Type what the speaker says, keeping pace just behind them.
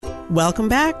Welcome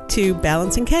back to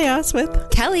Balancing Chaos with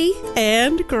Kelly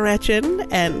and Gretchen,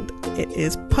 and it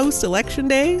is post-election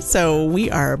day, so we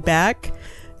are back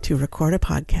to record a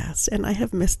podcast, and I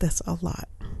have missed this a lot,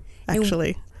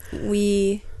 actually. And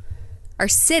we are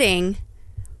sitting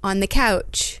on the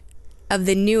couch of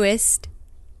the newest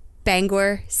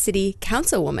Bangor City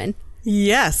Councilwoman.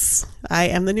 Yes, I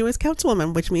am the newest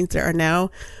councilwoman, which means there are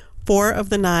now 4 of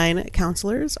the 9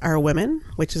 councilors are women,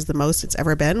 which is the most it's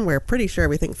ever been. We're pretty sure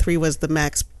we think 3 was the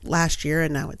max last year,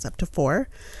 and now it's up to 4.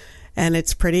 And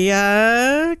it's pretty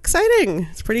exciting.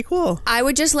 It's pretty cool. I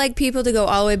would just like people to go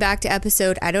all the way back to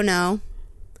episode, I don't know,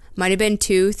 might have been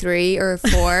 2, 3, or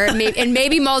 4, and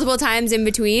maybe multiple times in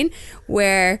between,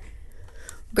 where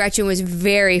Gretchen was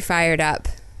very fired up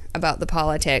about the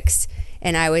politics.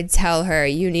 And I would tell her,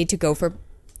 you need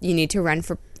to run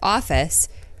for office.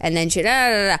 And then she,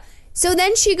 So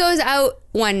then she goes out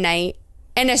one night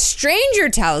and a stranger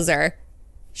tells her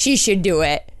she should do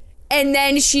it. And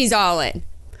then she's all in.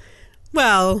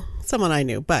 Well, someone I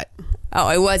knew, but... Oh,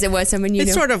 it was someone you knew?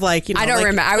 It's sort of like, I don't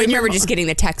remember. I remember just getting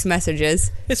the text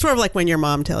messages. It's sort of like when your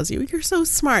mom tells you, you're so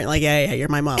smart. Like, yeah, you're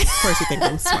my mom. Of course you think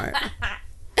I'm smart.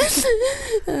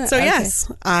 So,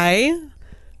 yes, I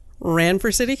ran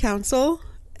for city council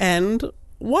and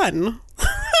won.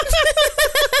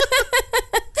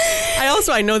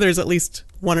 I know there's at least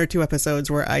 1 or 2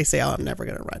 episodes where I say, oh, I'm never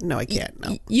going to run. No, I can't.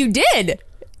 No. You did.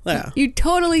 Yeah. You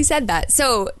totally said that.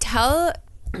 So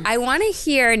I want to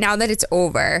hear, now that it's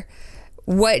over,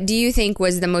 what do you think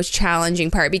was the most challenging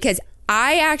part? Because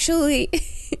I actually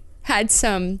had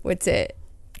some,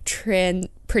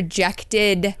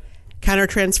 projected...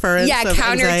 Countertransference of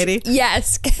anxiety?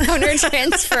 Yes,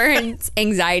 countertransference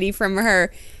anxiety from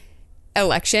her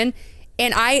election.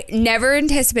 And I never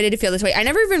anticipated to feel this way. I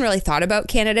never even really thought about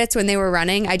candidates when they were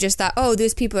running. I just thought, oh,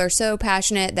 those people are so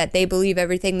passionate that they believe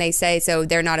everything they say, so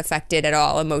they're not affected at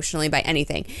all emotionally by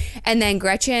anything. And then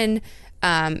Gretchen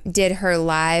did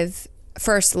her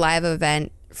first live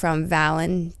event from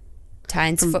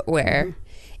Valentine's Footwear.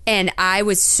 And I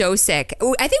was so sick.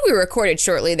 I think we recorded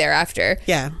shortly thereafter.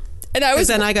 Yeah. And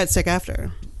then I got sick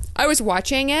after. I was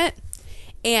watching it,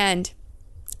 and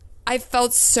I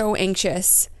felt so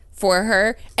anxious for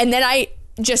her, and then I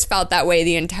just felt that way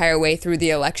the entire way through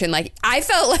the election. Like I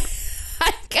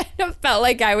kind of felt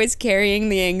like I was carrying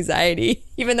the anxiety,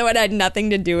 even though it had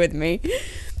nothing to do with me.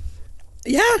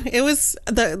 Yeah, it was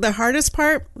the hardest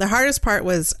part. The hardest part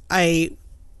was I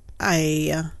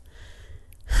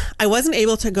wasn't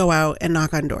able to go out and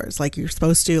knock on doors like you're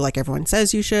supposed to, like everyone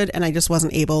says you should, and I just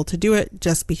wasn't able to do it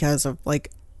just because of like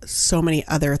so many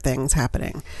other things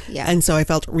happening. Yeah. And so I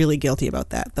felt really guilty about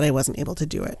that I wasn't able to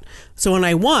do it. So when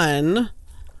I won,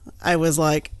 I was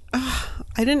like, oh,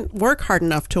 I didn't work hard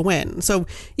enough to win. So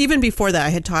even before that, I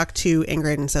had talked to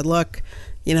Ingrid and said, look,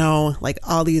 you know, like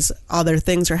all these other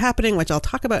things are happening, which I'll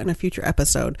talk about in a future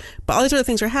episode, but all these other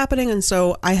things are happening. And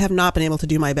so I have not been able to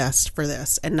do my best for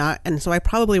this and so I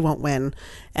probably won't win.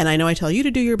 And I know I tell you to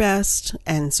do your best.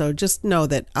 And so just know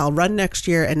that I'll run next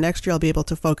year, and next year I'll be able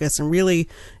to focus and really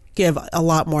give a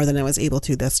lot more than I was able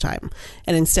to this time.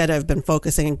 And instead I've been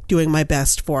focusing and doing my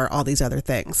best for all these other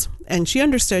things. And she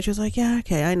understood. She was like, yeah,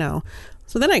 okay, I know.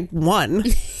 So then I won.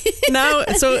 Now,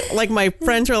 so like my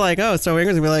friends were like, oh, so Ingrid's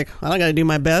gonna be like, I don't gotta do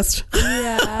my best.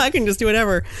 Yeah. I can just do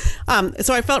whatever.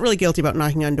 So I felt really guilty about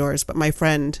knocking on doors, but my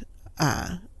friend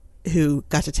who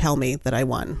got to tell me that I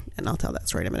won, and I'll tell that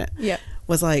story in a minute,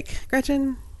 was like,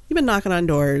 Gretchen, you've been knocking on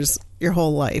doors your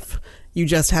whole life. You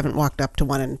just haven't walked up to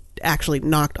one and actually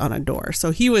knocked on a door.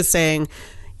 So he was saying,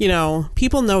 you know,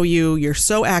 people know you. You're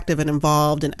so active and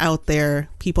involved and out there.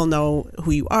 People know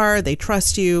who you are. They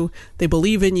trust you. They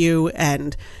believe in you.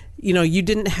 And, you know, you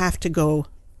didn't have to go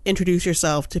introduce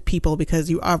yourself to people because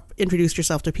you have introduced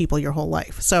yourself to people your whole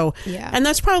life. So, and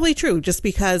that's probably true, just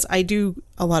because I do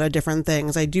a lot of different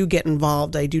things. I do get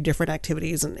involved. I do different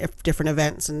activities and different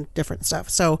events and different stuff.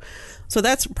 So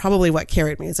that's probably what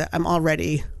carried me, is that I'm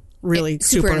already really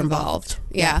super involved.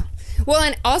 Yeah. Well,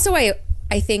 and also I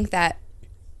think that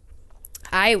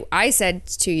I said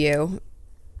to you,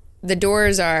 the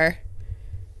doors are,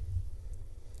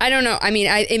 I don't know. I mean,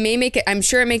 it may make it, I'm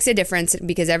sure it makes a difference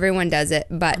because everyone does it,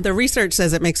 but the research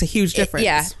says it makes a huge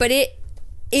difference. But it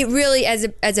really, as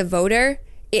a voter,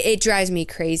 it drives me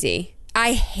crazy.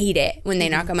 I hate it when they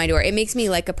knock on my door. It makes me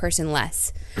like a person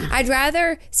less. I'd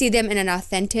rather see them in an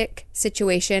authentic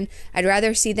situation. I'd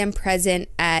rather see them present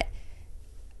at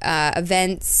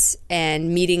events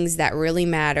and meetings that really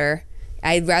matter.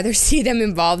 I'd rather see them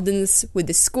involved in this with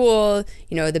the school,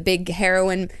 you know, the big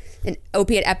heroin and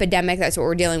opiate epidemic. That's what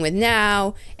we're dealing with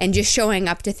now. And just showing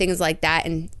up to things like that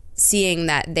and seeing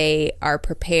that they are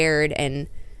prepared and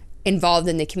involved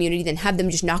in the community, then have them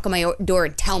just knock on my door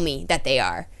and tell me that they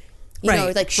are. You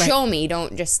know, like show me,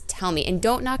 don't just tell me. And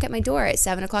don't knock at my door at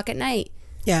 7:00 at night.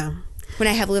 Yeah. When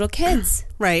I have little kids.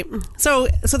 Right. So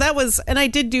that was, and I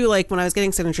did do, like, when I was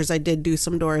getting signatures, I did do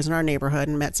some doors in our neighborhood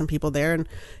and met some people there. And,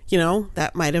 you know,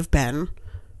 that might have been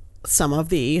some of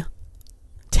the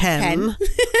 10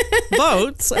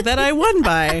 votes that I won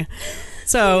by.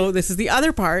 So this is the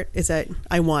other part, is that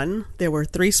I won. There were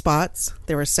 3 spots.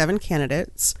 There were 7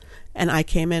 candidates. And I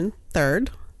came in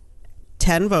third,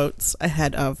 10 votes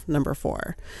ahead of number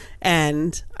 4.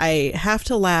 And I have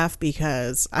to laugh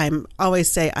because I'm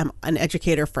always say I'm an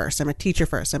educator first. I'm a teacher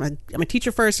first. I'm a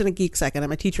teacher first and a geek second.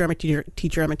 I'm a teacher. I'm a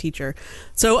teacher. I'm a teacher.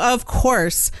 So of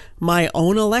course, my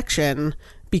own election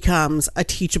becomes a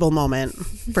teachable moment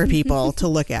for people to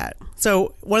look at.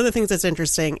 So one of the things that's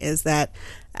interesting is that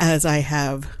as I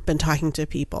have been talking to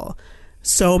people,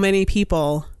 so many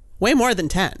people, way more than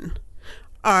 10,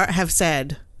 have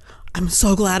said, I'm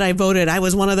so glad I voted. I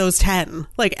was one of those 10.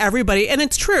 Like everybody, and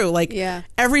it's true. Like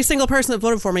every single person that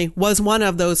voted for me was one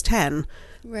of those 10.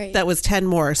 Right. That was 10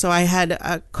 more. So I had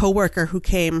a coworker who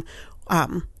came,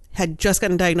 had just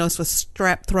gotten diagnosed with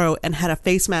strep throat and had a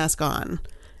face mask on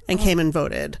and came and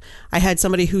voted. I had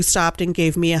somebody who stopped and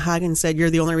gave me a hug and said, you're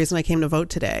the only reason I came to vote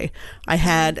today. I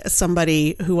had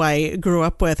somebody who I grew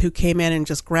up with who came in and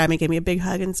just grabbed me, gave me a big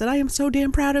hug and said, I am so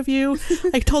damn proud of you.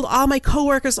 I told all my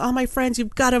coworkers, all my friends,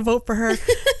 you've got to vote for her.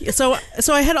 So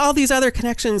I had all these other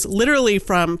connections literally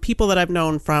from people that I've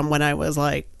known from when I was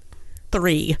like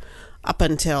 3 up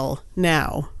until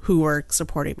now who were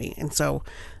supporting me. And so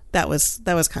that was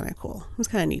kind of cool. It was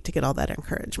kind of neat to get all that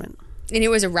encouragement. And it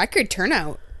was a record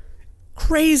turnout.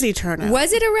 Crazy turnout.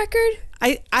 Was it a record?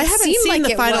 I haven't seen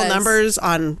the final numbers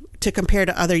to compare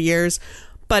to other years,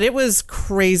 but it was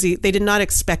crazy. They did not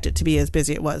expect it to be as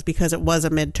busy as it was because it was a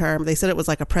midterm. They said it was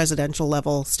like a presidential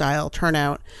level style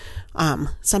turnout.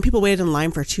 Some people waited in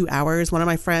line for 2 hours. One of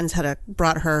my friends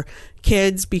brought her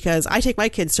kids because I take my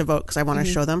kids to vote because I want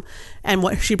to show them. And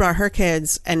she brought her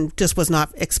kids and just was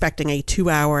not expecting a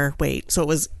 2-hour wait. So it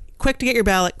was quick to get your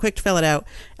ballot, quick to fill it out,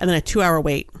 and then a 2-hour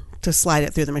wait to slide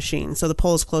it through the machine. So the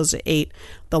polls closed at 8.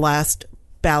 The last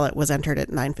ballot was entered at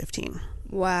 9:15.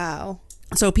 Wow.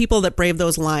 So people that brave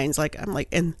those lines, like, I'm like,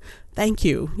 and thank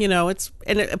you. You know,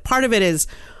 part of it is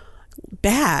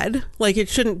bad. Like, it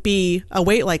shouldn't be a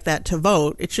wait like that to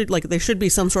vote. It should, like, there should be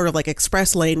some sort of like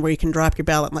express lane where you can drop your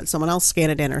ballot and let someone else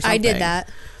scan it in or something. I did that.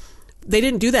 They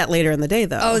didn't do that later in the day,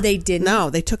 though. Oh, they didn't?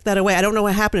 No, they took that away. I don't know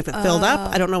what happened, if it filled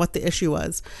up. I don't know what the issue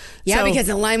was. Yeah, because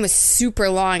the line was super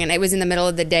long, and it was in the middle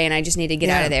of the day, and I just needed to get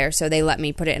out of there, so they let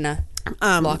me put it in a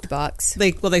locked box.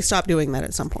 They stopped doing that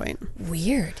at some point.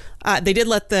 Weird. They did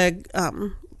let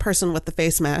the person with the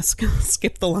face mask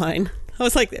skip the line. I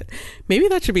was like, maybe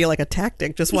that should be like a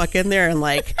tactic. Just walk in there and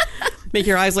like make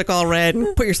your eyes look all red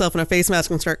and put yourself in a face mask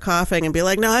and start coughing and be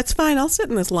like, no, that's fine. I'll sit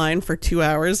in this line for 2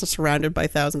 hours surrounded by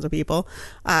thousands of people.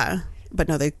 But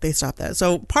no, they stopped that.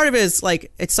 So part of it is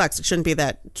like, it sucks. It shouldn't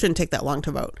take that long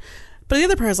to vote. But the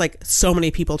other part is like, so many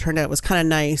people turned out. It was kind of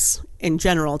nice in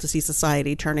general to see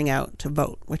society turning out to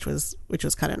vote, which was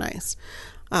kind of nice.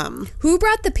 Who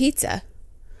brought the pizza?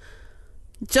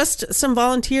 Just some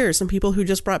volunteers, some people who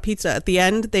just brought pizza. At the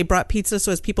end, they brought pizza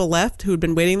so as people left who had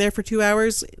been waiting there for 2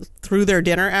 hours through their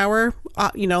dinner hour,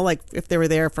 like if they were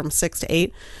there from 6 to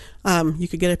 8, you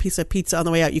could get a piece of pizza on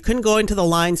the way out. You couldn't go into the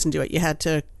lines and do it. They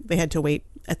had to wait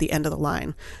at the end of the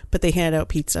line, but they handed out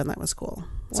pizza and that was cool.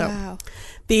 Wow.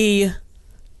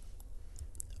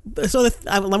 So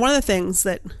one of the things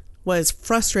that was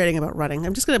frustrating about running,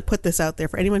 I'm just going to put this out there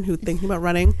for anyone who's thinking about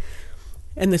running,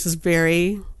 and this is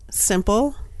very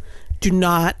simple: do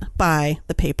not buy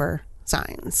the paper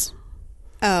signs.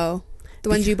 Oh, the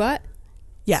ones you bought?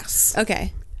 Yes.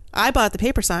 Okay. I bought the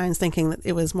paper signs thinking that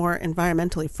it was more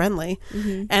environmentally friendly,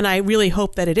 and I really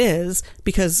hope that it is,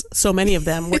 because so many of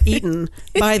them were eaten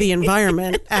by the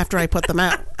environment after I put them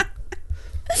out.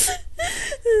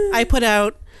 I put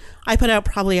out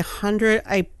probably 100.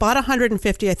 I bought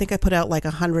 150. I think I put out like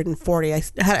 140. I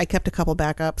kept a couple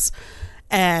backups,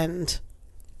 and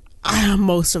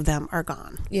most of them are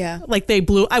gone. Yeah. Like they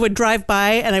blew. I would drive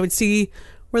by and I would see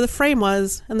where the frame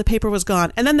was and the paper was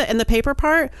gone. And then the paper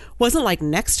part wasn't like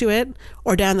next to it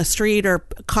or down the street or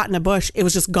caught in a bush. It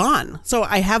was just gone. So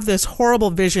I have this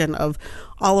horrible vision of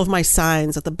all of my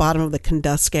signs at the bottom of the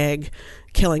Kenduskeag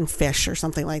killing fish or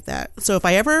something like that. So if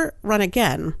I ever run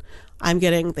again,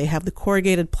 they have the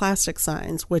corrugated plastic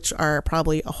signs, which are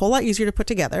probably a whole lot easier to put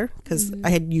together because I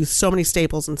had used so many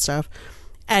staples and stuff.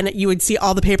 And you would see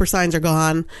all the paper signs are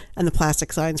gone and the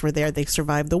plastic signs were there. They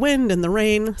survived the wind and the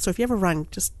rain. So if you ever run,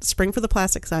 just spring for the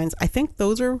plastic signs. I think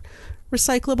those are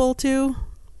recyclable too.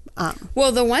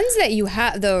 Well, the ones that you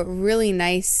have, the really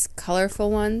nice,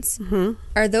 colorful ones,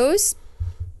 are those...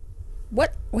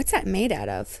 What's that made out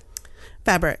of?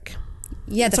 Fabric.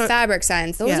 Yeah, the fabric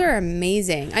signs. Those are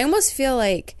amazing. I almost feel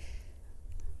like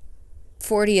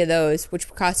 40 of those,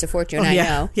 which cost a fortune, I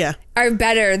know, are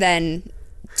better than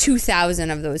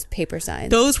 2,000 of those paper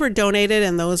signs. Those were donated,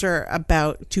 and those are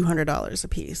about $200 a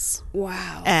piece.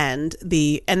 Wow. And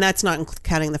that's not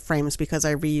counting the frames, because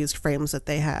I reused frames that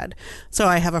they had. So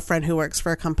I have a friend who works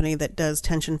for a company that does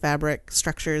tension fabric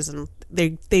structures, and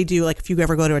they do, like, if you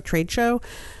ever go to a trade show,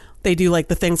 they do like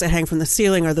the things that hang from the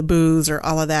ceiling or the booths or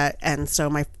all of that. And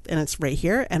so and it's right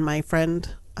here. And my friend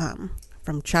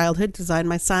from childhood designed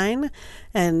my sign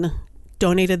and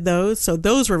donated those. So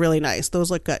those were really nice.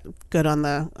 Those look good on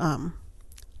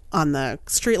the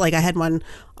street. Like I had one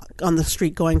on the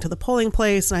street going to the polling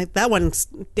place, and that one,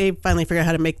 Dave finally figured out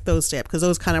how to make those stay up, because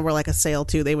those kind of were like a sale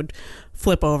too. They would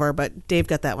flip over, but Dave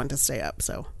got that one to stay up.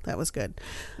 So that was good.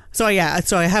 So yeah,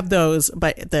 so I have those,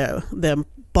 but the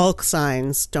bulk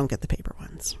signs don't get the paper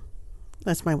ones.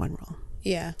 That's my one rule.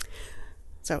 Yeah.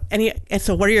 So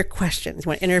what are your questions? You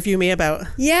want to interview me about?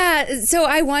 Yeah. So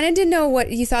I wanted to know what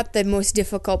you thought the most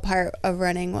difficult part of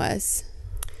running was.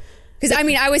 Because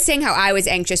I was saying how I was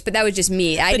anxious, but that was just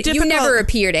me. You never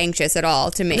appeared anxious at all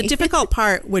to me. The difficult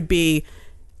part would be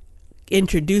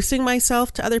introducing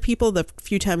myself to other people. The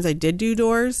few times I did do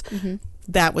doors,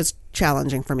 that was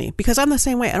challenging for me, because I'm the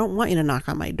same way. I don't want you to knock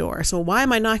on my door. So why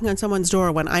am I knocking on someone's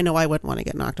door when I know I wouldn't want to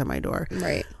get knocked on my door?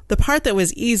 Right. The part that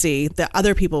was easy that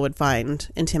other people would find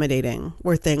intimidating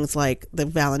were things like the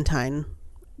Valentine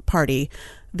party,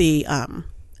 the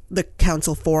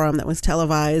council forum that was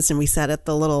televised, and we sat at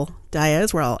the little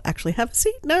dais where I'll actually have a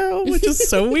seat now, which is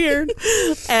so weird.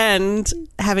 And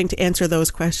having to answer those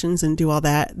questions and do all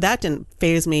that didn't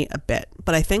faze me a bit.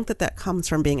 But I think that comes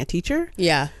from being a teacher.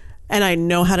 Yeah. And I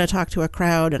know how to talk to a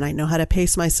crowd, and I know how to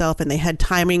pace myself, and they had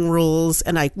timing rules.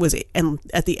 And and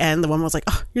at the end, the one was like,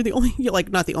 "Oh, you're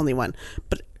not the only one,"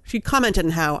 but she commented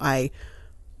on how I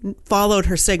followed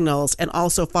her signals and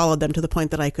also followed them to the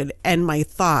point that I could end my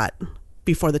thought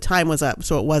before the time was up,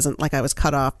 so it wasn't like I was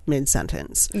cut off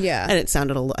mid-sentence. Yeah. And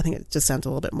I think it just sounds a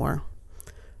little bit more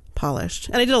polished.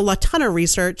 And I did a ton of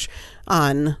research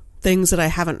on things that I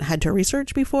haven't had to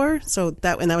research before. So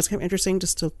that was kind of interesting,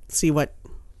 just to see what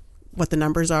the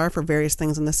numbers are for various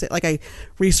things in the city. Like I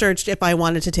researched if I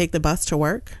wanted to take the bus to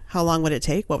work, how long would it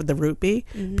take? What would the route be?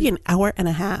 It'd be an hour and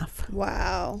a half.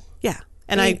 Wow. Yeah.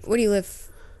 And where do you live?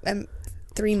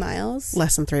 3 miles?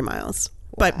 Less than 3 miles.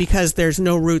 Wow. But because there's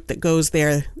no route that goes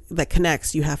there that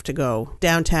connects, you have to go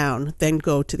downtown, then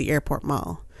go to the airport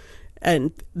mall.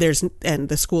 And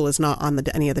the school is not on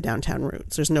any of the downtown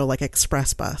routes. There's no like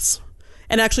express bus.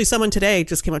 And actually someone today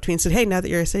just came up to me and said, "Hey, now that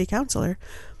you're a city councilor,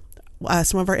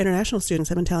 some of our international students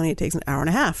have been telling me it takes an hour and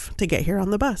a half to get here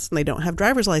on the bus, and they don't have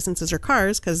driver's licenses or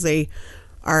cars because they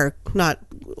are not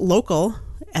local."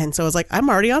 And so I was like, I'm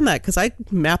already on that, because I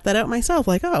mapped that out myself.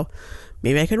 Like, oh,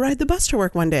 maybe I could ride the bus to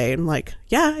work one day. And like,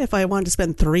 yeah, if I wanted to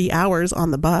spend 3 hours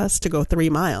on the bus to go 3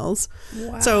 miles.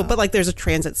 Wow. So, but like there's a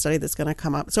transit study that's going to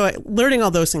come up. So learning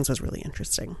all those things was really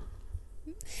interesting.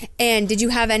 And did you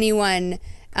have anyone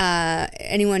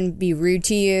be rude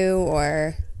to you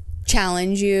or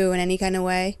challenge you in any kind of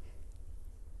way?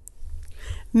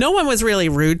 No one was really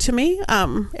rude to me.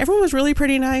 Everyone was really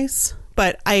pretty nice.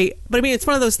 But I mean, it's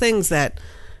one of those things that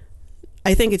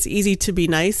I think it's easy to be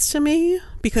nice to me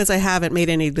because I haven't made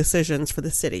any decisions for the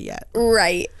city yet.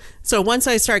 Right. So once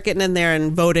I start getting in there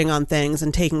and voting on things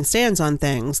and taking stands on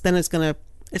things, then it's gonna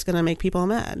make people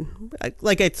mad.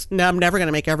 I'm never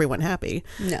gonna make everyone happy.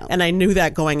 No. And I knew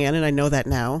that going in, and I know that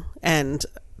now. And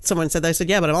someone said that. I said,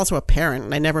 yeah, but I'm also a parent,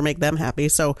 and I never make them happy.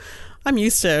 So I'm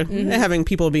used to having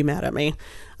people be mad at me.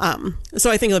 So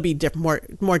I think it'll be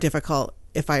more difficult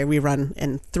if I rerun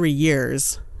in 3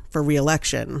 years for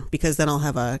re-election, because then I'll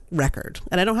have a record,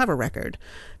 and I don't have a record.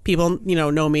 People,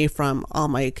 know me from all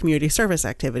my community service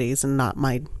activities and not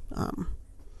my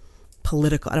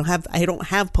political. I don't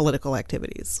have political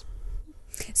activities.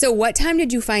 So what time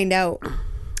did you find out?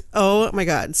 Oh my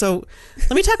God. So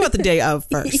let me talk about the day of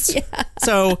first. Yeah.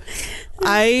 So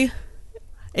it's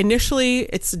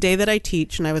the day that I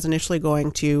teach, and I was initially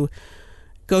going to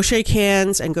go shake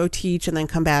hands and go teach and then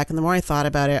come back. And the more I thought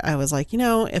about it, I was like,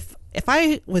 if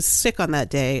I was sick on that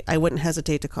day, I wouldn't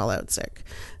hesitate to call out sick.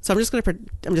 So I'm just going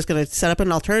to set up an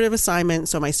alternative assignment.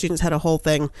 So my students had a whole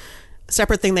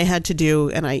separate thing they had to do.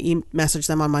 And I messaged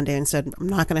them on Monday and said, I'm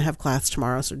not going to have class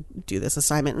tomorrow, so do this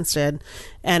assignment instead.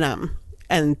 And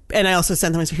And I also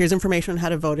sent them, I said, here's information on how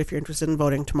to vote if you're interested in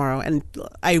voting tomorrow. And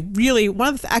I really, one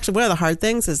of the hard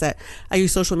things is that I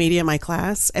use social media in my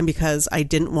class, and because I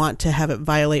didn't want to have it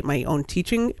violate my own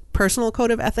teaching personal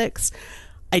code of ethics,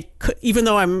 I could, even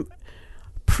though I'm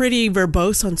pretty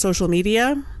verbose on social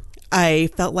media, I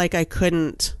felt like I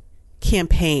couldn't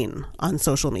campaign on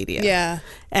social media. Yeah.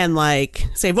 And like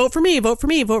say, vote for me, vote for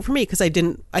me, vote for me. Because I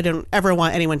don't ever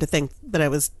want anyone to think that I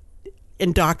was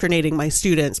indoctrinating my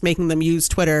students, making them use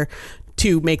Twitter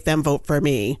to make them vote for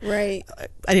me. Right.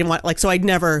 I didn't want, like, so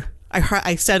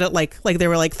I said it like there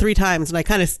were like 3 times, and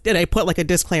I put like a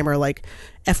disclaimer like,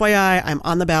 FYI, I'm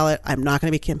on the ballot. I'm not going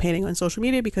to be campaigning on social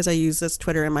media because I use this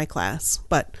Twitter in my class.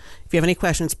 But if you have any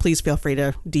questions, please feel free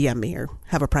to DM me or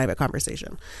have a private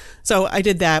conversation. So I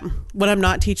did that. When I'm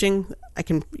not teaching, I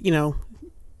can, now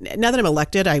that I'm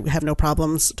elected, I have no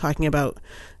problems talking about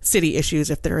city issues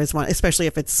if there is one, especially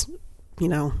if it's,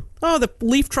 the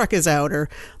leaf truck is out, or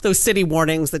those city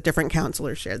warnings that different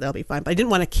councilors share. They'll be fine. But I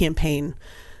didn't want to campaign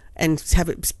and have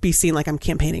it be seen like I'm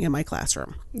campaigning in my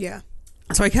classroom. Yeah.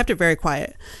 So I kept it very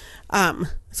quiet.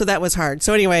 So that was hard.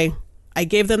 So anyway, I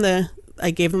gave them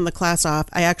the class off.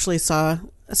 I actually saw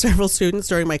several students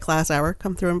during my class hour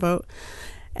come through and vote.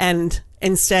 And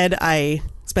instead, I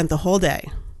spent the whole day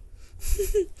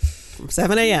from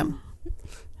 7 a.m.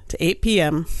 to 8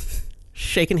 p.m.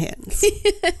 shaking hands.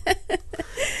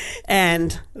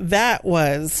 And that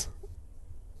was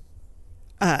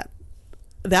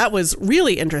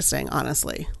really interesting,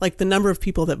 honestly. Like the number of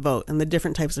people that vote and the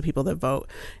different types of people that vote,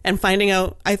 and finding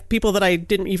out people that I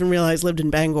didn't even realize lived in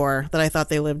Bangor, that I thought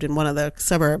they lived in one of the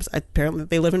suburbs. Apparently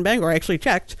they live in Bangor. I actually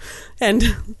checked, and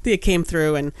they came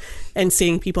through and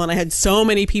seeing people. And I had so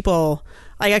many people.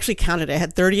 I actually counted. I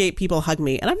had 38 people hug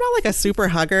me, and I'm not like a super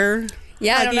hugger.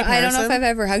 Yeah, I don't know if I've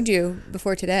ever hugged you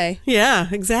before today. Yeah,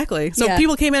 exactly. So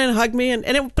people came in and hugged me,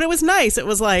 but it was nice. It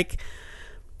was like,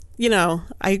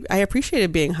 I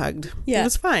appreciated being hugged. Yeah. It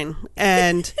was fine.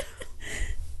 And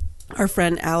our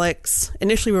friend Alex,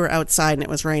 initially we were outside and it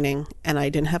was raining, and I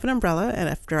didn't have an umbrella. And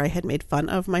after I had made fun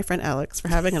of my friend Alex for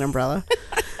having an umbrella,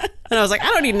 and I was like,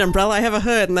 I don't need an umbrella, I have a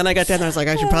hood. And then I got down there, I was like,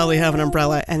 I should probably have an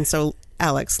umbrella. And so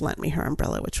Alex lent me her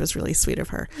umbrella, which was really sweet of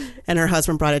her. And her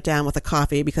husband brought it down with a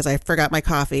coffee because I forgot my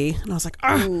coffee. And I was like,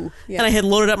 oh. Yeah. And I had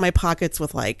loaded up my pockets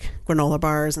with like granola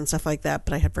bars and stuff like that,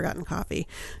 but I had forgotten coffee.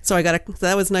 So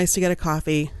that was nice to get a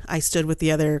coffee. I stood with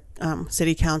the other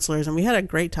city councilors, and we had a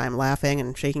great time laughing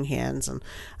and shaking hands. And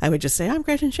I would just say, I'm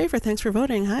Gretchen Schaefer. Thanks for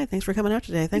voting. Hi, thanks for coming out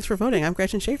today. Thanks for voting. I'm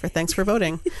Gretchen Schaefer. Thanks for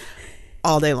voting.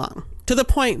 All day long. To the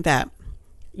point that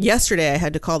yesterday I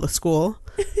had to call the school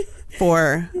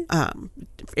for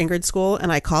Ingrid's school,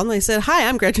 and I called and I said, hi,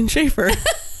 I'm Gretchen Schaefer.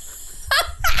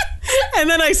 And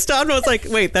then I stopped and I was like,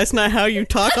 wait, that's not how you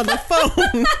talk on the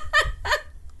phone.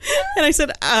 And I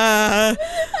said, I'm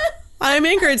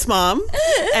Ingrid's mom,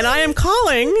 and I am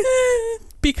calling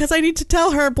because I need to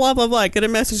tell her blah, blah, blah, get a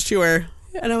message to her.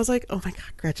 And I was like, oh my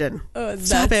God, Gretchen,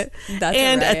 stop it.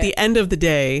 And at the end of the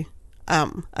day,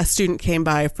 a student came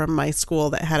by from my school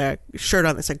that had a shirt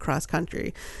on that said cross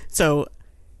country. So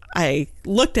I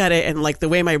looked at it, and like the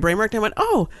way my brain worked, I went,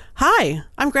 oh, hi,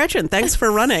 I'm Gretchen. Thanks for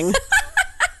running.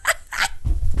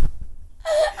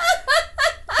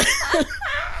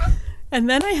 And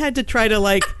then I had to try to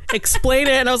like explain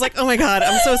it. And I was like, oh my God,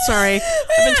 I'm so sorry.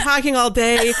 I've been talking all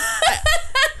day.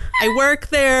 I work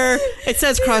there. It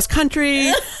says cross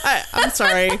country. I'm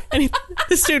sorry. And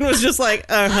the student was just like,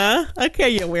 okay,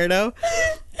 you weirdo.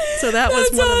 So that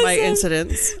was one of my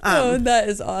incidents. That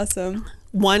is awesome.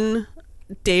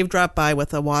 Dave dropped by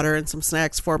with a water and some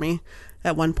snacks for me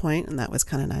at one point, and that was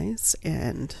kind of nice.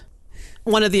 And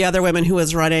one of the other women who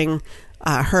was running,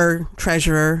 her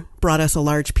treasurer brought us a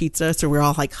large pizza, so we were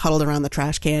all like huddled around the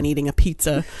trash can eating a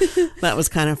pizza. That was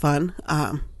kind of fun.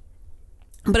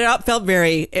 But it felt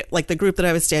like the group that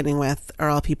I was standing with are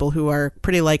all people who are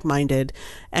pretty like-minded,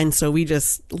 and so we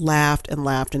just laughed and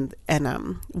laughed. And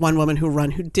one woman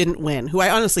who didn't win, who I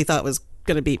honestly thought was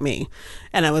going to beat me,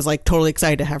 and I was like totally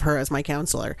excited to have her as my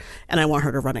counselor, and I want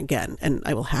her to run again, and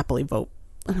I will happily vote.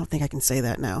 I don't think I can say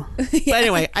that now. Yeah. But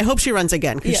anyway, I hope she runs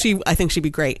again, because I think she'd be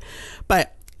great.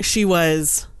 But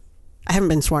I haven't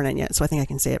been sworn in yet, so I think I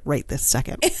can say it right this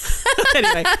second.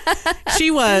 Anyway,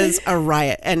 she was a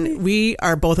riot, and we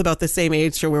are both about the same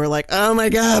age, so we were like, oh my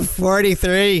God,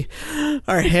 43.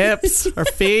 Our hips, our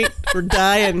feet, we're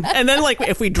dying. And then like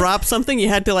if we drop something, you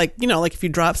had to like if you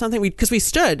drop something, because we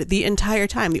stood the entire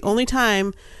time. The only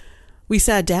time we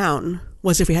sat down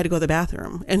was if we had to go to the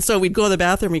bathroom. And so we'd go to the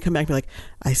bathroom, we'd come back and be like,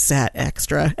 I sat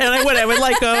extra. And I would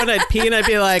like go and I'd pee and I'd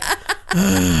be like,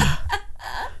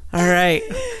 all right.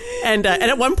 And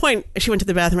at one point, she went to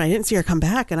the bathroom. And I didn't see her come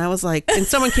back, and I was like, and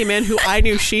someone came in who I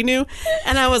knew she knew,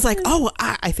 and I was like, oh,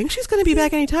 I think she's going to be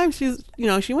back anytime. She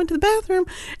went to the bathroom,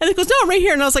 and it goes, no, right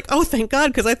here. And I was like, oh, thank God,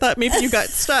 because I thought maybe you got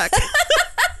stuck.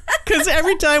 Because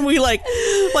every time we like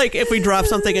if we dropped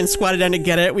something and squatted down to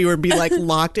get it, we would be like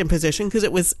locked in position because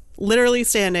it was literally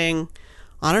standing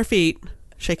on our feet,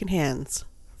 shaking hands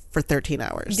for 13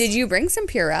 hours. Did you bring some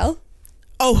Purell?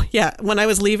 Oh, yeah. When I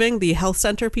was leaving, the health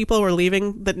center people were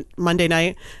leaving the Monday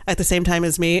night at the same time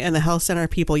as me, and the health center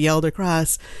people yelled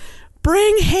across,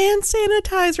 bring hand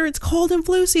sanitizer. It's cold and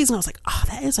flu season. I was like, oh,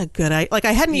 that is a good idea. Like,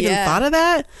 I hadn't even thought of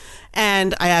that.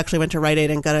 And I actually went to Rite Aid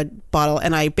and got a bottle,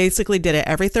 and I basically did it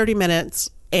every 30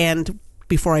 minutes and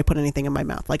before I put anything in my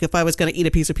mouth. Like, if I was going to eat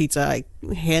a piece of pizza, I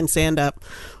hand sand up,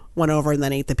 went over, and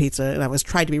then ate the pizza. And I was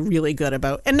trying to be really good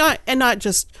about, not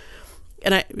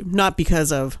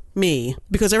because of me,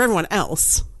 because of everyone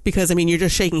else. Because, I mean, you're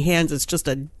just shaking hands. It's just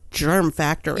a germ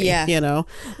factory, you know?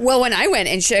 Well, when I went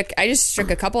and I just shook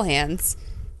a couple hands,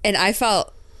 and I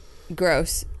felt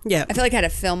gross. Yeah. I feel like I had a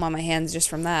film on my hands just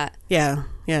from that. Yeah,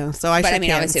 yeah. So I shook hands.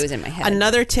 Obviously it was in my head.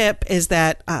 Another tip is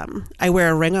that I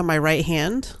wear a ring on my right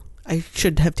hand. I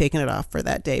should have taken it off for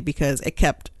that day because it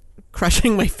kept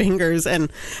crushing my fingers,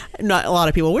 and not a lot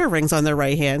of people wear rings on their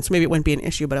right hand, so maybe it wouldn't be an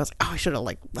issue, but I was like, oh, I should have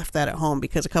left that at home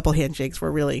because a couple handshakes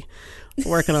were really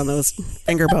working on those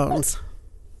finger bones.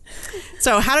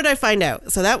 So how did I find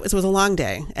out? So it was a long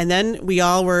day, and then we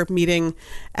all were meeting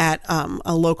at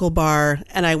a local bar,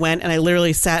 and I went and I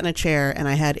literally sat in a chair and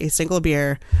I had a single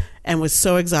beer and was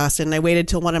so exhausted, and I waited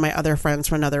till one of my other friends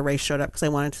from another race showed up because I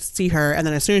wanted to see her, and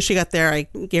then as soon as she got there, I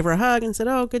gave her a hug and said,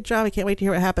 oh, good job, I can't wait to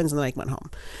hear what happens, and then I went home.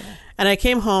 Yeah. And I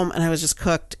came home and I was just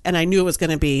cooked, and I knew it was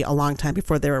going to be a long time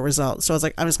before there were results, so I was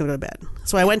like, I'm just going to go to bed.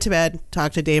 So I went to bed,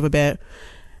 talked to Dave a bit,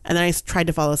 and then I tried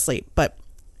to fall asleep, but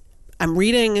I'm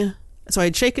reading, so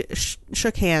I'd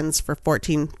shook hands for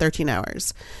 13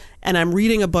 hours, and I'm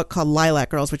reading a book called Lilac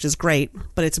Girls, which is great,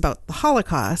 but it's about the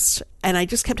Holocaust, and I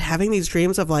just kept having these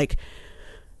dreams of like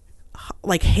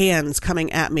hands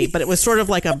coming at me, but it was sort of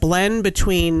like a blend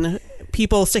between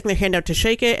people sticking their hand out to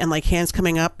shake it and like hands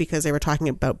coming up because they were talking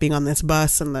about being on this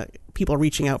bus and the people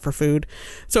reaching out for food.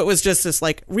 So it was just this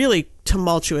like really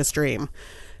tumultuous dream,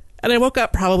 and I woke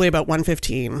up probably about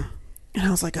 1:15. And I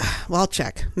was like, well, I'll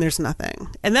check. And there's nothing.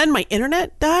 And then my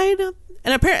internet died.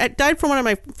 And apparently it died from one of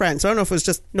my friends. So I don't know if it was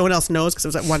just no one else knows because it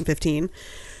was at 1:15.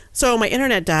 So my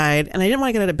internet died, and I didn't want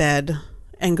to get out of bed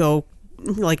and go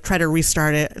like try to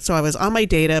restart it. So I was on my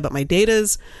data, but my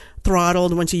data's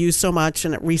throttled once you use so much,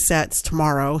 and it resets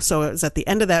tomorrow. So it was at the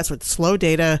end of that. So it's slow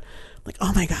data. Like,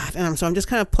 oh my God. And so I'm just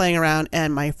kind of playing around.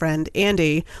 And my friend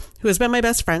Andy, who has been my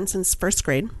best friend since first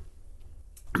grade,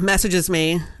 messages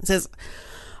me and says,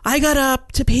 I got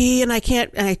up to pee and I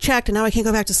checked and now I can't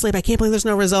go back to sleep. I can't believe there's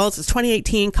no results. It's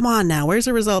 2018. Come on now. Where's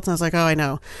the results? And I was like, oh, I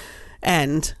know.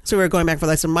 And so we were going back for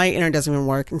that. So my internet doesn't even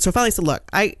work. And so finally I said, look,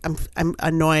 I'm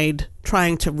annoyed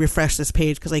trying to refresh this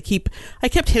page because I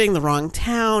kept hitting the wrong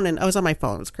town, and I was on my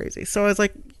phone. It was crazy. So I was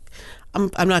like,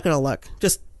 I'm not going to look.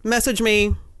 Just message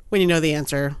me when you know the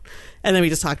answer. And then we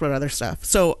just talked about other stuff.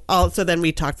 So then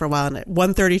we talked for a while, and at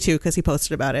 1:32, because he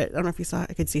posted about it. I don't know if you saw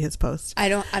it. I could see his post.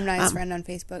 I'm not his friend on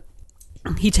Facebook.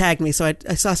 He tagged me, so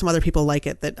I saw some other people like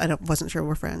it that wasn't sure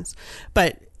we're friends.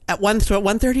 But at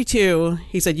 1:32,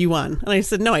 he said, you won. And I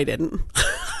said, no, I didn't.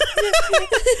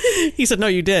 He said, no,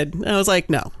 you did. And I was like,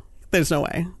 no, there's no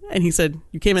way. And he said,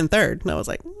 you came in third. And I was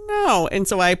like, no. And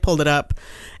so I pulled it up,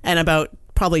 and about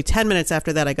probably 10 minutes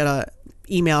after that, I got a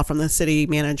email from the city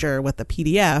manager with the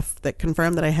PDF that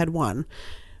confirmed that I had won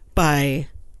by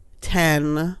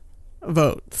 10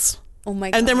 votes. Oh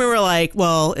my God. And then we were like,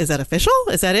 well, is that official?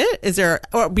 Is that it? Is there,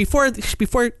 or before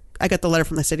I got the letter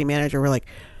from the city manager, we're like,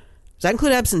 does that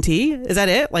include absentee? Is that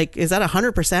it? Like, is that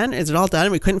 100%? Is it all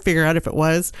done? We couldn't figure out if it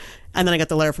was. And then I got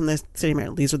the letter from the city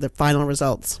manager. These are the final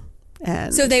results.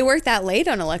 And so they work that late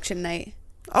on election night?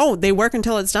 Oh, they work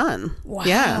until it's done. Wow.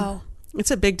 Yeah.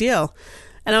 It's a big deal.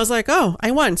 And I was like, oh, I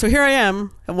won. So here I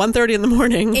am at 1:30 in the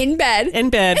morning. In bed.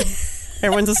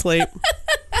 Everyone's asleep.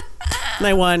 And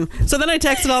I won. So then I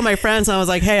texted all my friends, and I was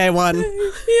like, hey, I won.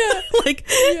 Yeah.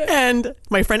 And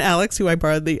my friend Alex, who I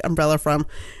borrowed the umbrella from,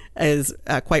 is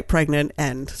quite pregnant,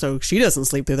 and so she doesn't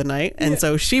sleep through the night. And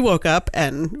so she woke up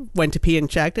and went to pee and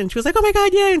checked, and she was like, oh my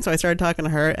God, yay. And so I started talking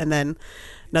to her, and then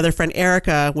another friend,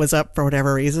 Erica, was up for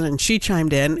whatever reason, and she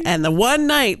chimed in. And the one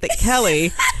night that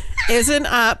Kelly isn't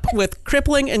up with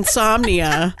crippling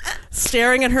insomnia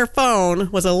staring at her phone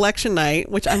was election night,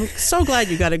 which I'm so glad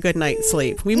you got a good night's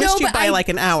sleep. We missed you by like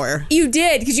an hour. You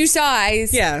did, because you saw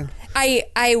Yeah.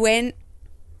 I went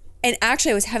And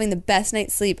actually, I was having the best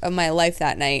night's sleep of my life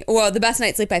that night. Well, the best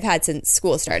night's sleep I've had since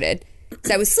school started.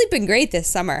 So I was sleeping great this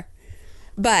summer.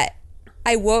 But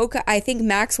I think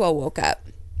Maxwell woke up.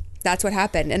 That's what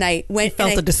happened. And I went. You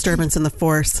felt the disturbance in the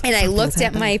force. And I looked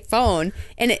at my phone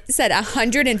and it said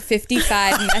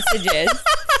 155 messages.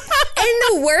 And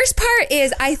the worst part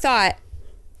is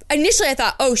initially I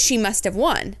thought, oh, she must have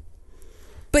won.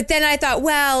 But then I thought,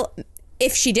 well,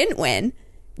 if she didn't win,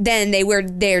 then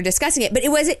they're discussing it. But it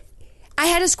wasn't. I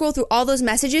had to scroll through all those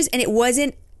messages and it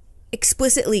wasn't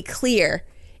explicitly clear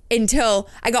until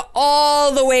I got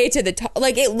all the way to the top.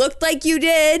 Like, it looked like you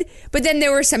did, but then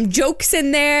there were some jokes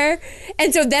in there.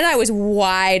 And so then I was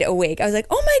wide awake. I was like,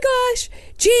 oh my gosh,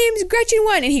 James, Gretchen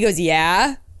won. And he goes,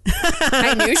 yeah.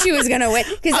 I knew she was going to win.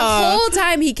 Because the whole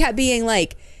time he kept being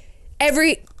like,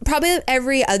 probably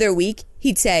every other week,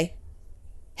 he'd say,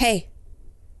 hey,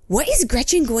 what is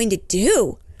Gretchen going to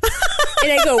do?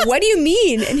 And I go, what do you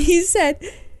mean? And he said,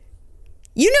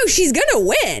 you know she's going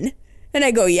to win. And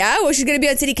I go, yeah, well, she's going to be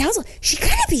on city council. She's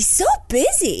going to be so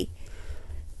busy.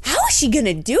 How is she going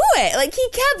to do it? Like, he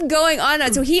kept going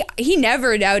on. So he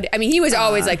never doubted. I mean, he was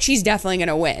always like, she's definitely going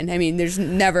to win. I mean, there's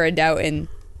never a doubt in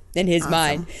his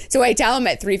mind. So I tell him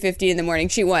at 3:50 in the morning,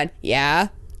 she won. Yeah.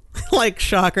 Like,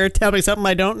 shocker. Tell me something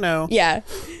I don't know. Yeah.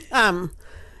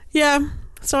 Yeah.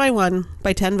 So I won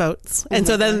by 10 votes. And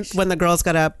so then when the girls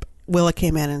got up, Willa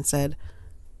came in and said,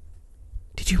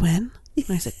 did you win? And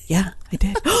I said, yeah, I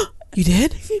did. You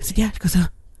did? I said, yeah. She goes,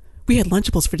 we had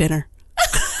Lunchables for dinner.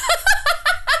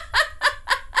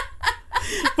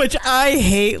 Which I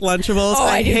hate Lunchables. Oh,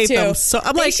 I hate too. them so.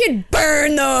 I'm like, they should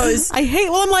burn those.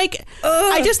 I'm like,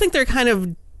 ugh. I just think they're kind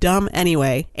of dumb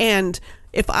anyway. And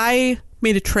if I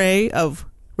made a tray of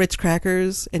Ritz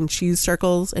crackers and cheese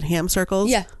circles and ham circles,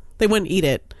 yeah, they wouldn't eat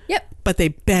it. Yep. But they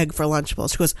beg for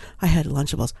Lunchables. She goes, I had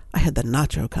Lunchables. I had the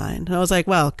nacho kind. And I was like,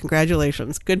 well,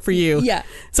 congratulations. Good for you. Yeah.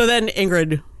 So then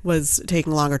Ingrid was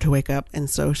taking longer to wake up. And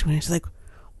so she's like,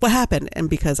 what happened? And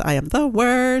because I am the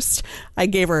worst, I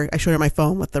showed her my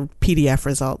phone with the PDF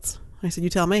results. I said,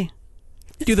 you tell me.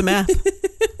 Do the math.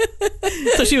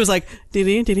 So she was like, you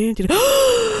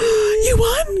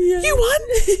won? Yeah.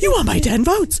 You won by 10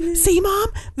 votes. See, Mom?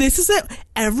 This is it.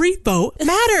 Every vote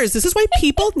matters. This is why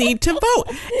people need to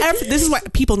vote. This is why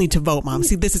people need to vote, Mom.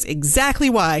 See, this is exactly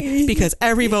why. Because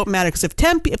every vote matters.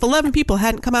 Because if 11 people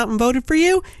hadn't come out and voted for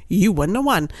you, you wouldn't have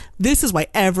won. This is why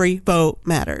every vote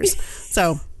matters.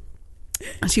 So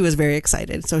she was very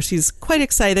excited. So she's quite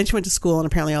excited. Then she went to school and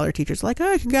apparently all her teachers were like,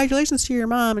 oh, congratulations to your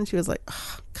mom. And she was like,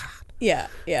 oh, God. Yeah.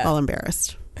 All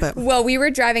embarrassed. But well, we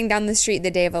were driving down the street the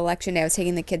day of election day. I was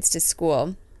taking the kids to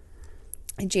school.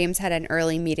 And James had an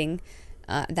early meeting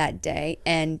that day.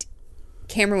 And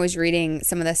Cameron was reading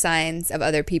some of the signs of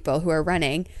other people who are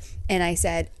running. And I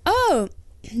said, oh,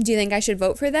 do you think I should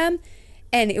vote for them?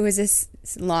 And it was this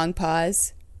long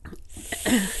pause.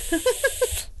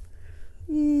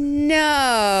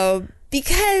 No,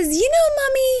 because,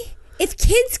 Mommy, if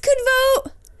kids could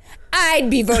vote, I'd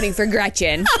be voting for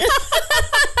Gretchen.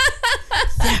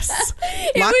 Yes.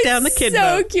 Lock down the kid so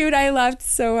vote. Cute. I laughed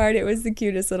so hard. It was the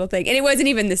cutest little thing. And it wasn't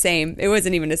even the same. It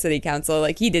wasn't even a city council.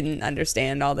 Like, he didn't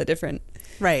understand all the different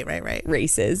right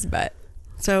races. But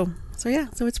so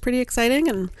it's pretty exciting.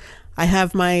 And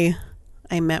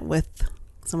I met with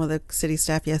some of the city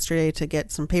staff yesterday to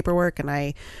get some paperwork, and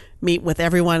I meet with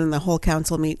everyone, and the whole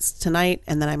council meets tonight,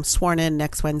 and then I'm sworn in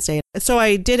next Wednesday. So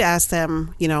I did ask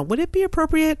them, would it be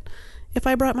appropriate if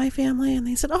I brought my family? And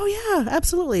they said, oh yeah,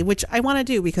 absolutely, which I want to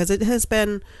do because it has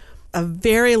been a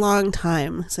very long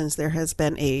time since there has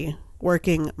been a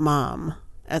working mom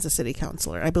as a city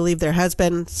councilor. I believe there has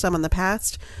been some in the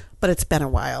past, but it's been a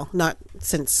while, not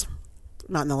in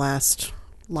the last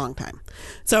long time.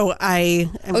 So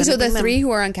so the three who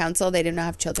are on council, they do not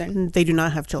have children? They do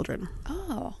not have children.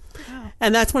 Oh, wow.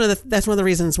 And that's one of the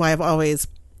reasons why I've always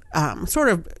sort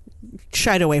of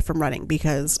shied away from running,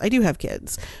 because I do have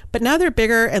kids, but now they're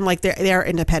bigger and like they are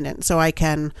independent. So I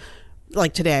can,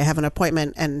 like today, I have an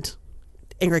appointment and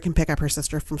Ingrid can pick up her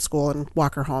sister from school and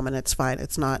walk her home, and it's fine.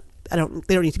 It's not. They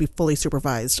don't need to be fully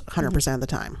supervised 100% of the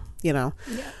time. Yeah.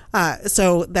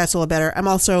 So that's a little better. I'm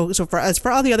also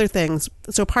for all the other things.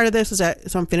 So part of this is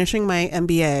that I'm finishing my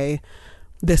MBA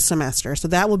this semester, so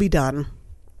that will be done.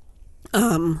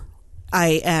 I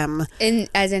am in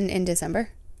December.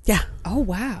 Yeah. Oh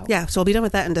wow. Yeah. So I'll be done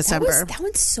with that in December. That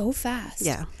one's so fast.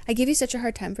 Yeah. I gave you such a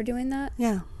hard time for doing that.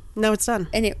 Yeah. No, it's done.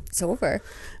 And it's over.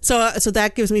 So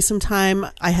that gives me some time.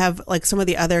 I have like some of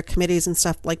the other committees and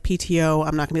stuff like PTO.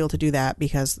 I'm not going to be able to do that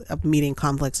because of meeting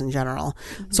conflicts in general.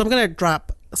 Mm-hmm. So I'm going to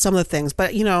drop some of the things.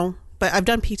 But, but I've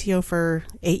done PTO for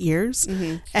 8 years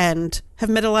and have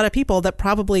met a lot of people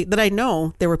that I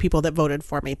know there were people that voted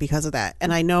for me because of that.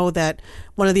 And I know that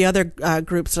one of the other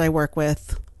groups that I work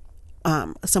with,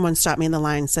 someone stopped me in the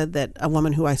line, said that a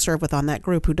woman who I serve with on that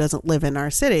group who doesn't live in our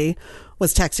city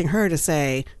was texting her to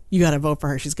say, you got to vote for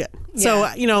her. She's good.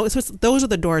 Yeah. So, those are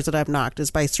the doors that I've knocked, is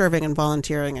by serving and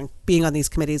volunteering and being on these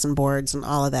committees and boards and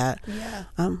all of that. Yeah.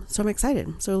 So I'm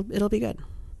excited. So it'll be good.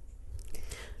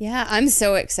 Yeah, I'm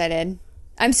so excited.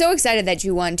 I'm so excited that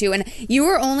you won too. And you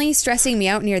were only stressing me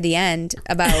out near the end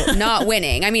about not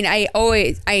winning. I mean,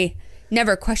 I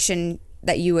never questioned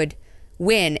that you would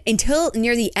win until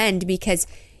near the end, because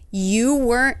you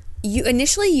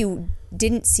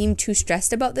didn't seem too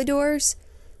stressed about the doors,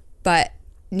 but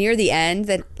near the end,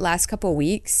 the last couple of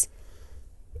weeks,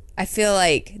 I feel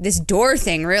like this door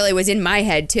thing really was in my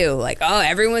head too. Like, oh,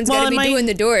 everyone's going to be doing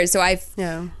the doors. So I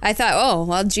thought, oh,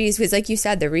 well, geez, because like you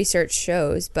said, the research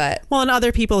shows, but. Well, and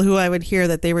other people who I would hear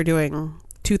that they were doing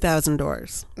 2,000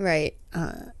 doors. Right.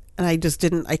 And I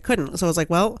couldn't. So I was like,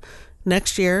 well,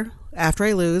 next year, after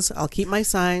I lose, I'll keep my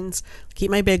signs,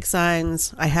 keep my big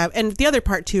signs. And the other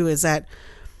part too is that,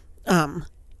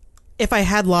 if I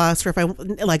had lost, or if I,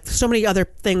 like, so many other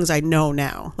things I know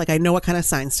now, like I know what kind of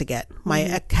signs to get. My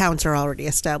accounts are already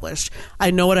established. I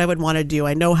know what I would want to do.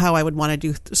 I know how I would want to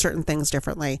do certain things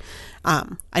differently.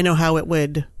 I know how it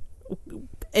would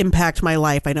impact my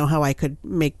life. I know how I could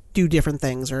do different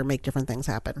things or make different things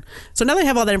happen. So now that I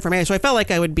have all that information, so I felt like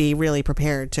I would be really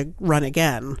prepared to run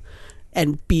again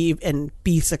and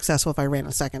be successful if I ran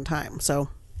a second time. So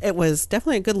it was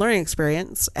definitely a good learning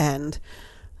experience, and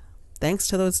thanks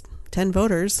to those 10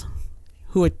 voters,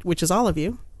 which is all of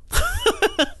you.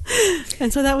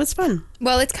 And so that was fun.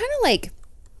 Well, it's kind of like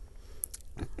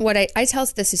what I tell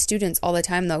this to students all the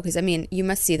time, though, because I mean, you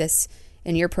must see this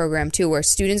in your program too, where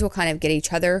students will kind of get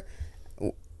each other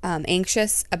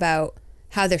anxious about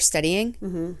how they're studying.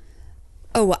 Mm-hmm.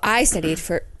 Oh, well, I studied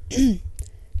for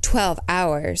 12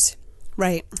 hours.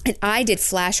 Right. And I did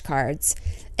flashcards.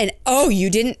 And, oh, you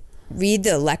didn't read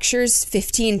the lectures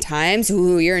 15 times?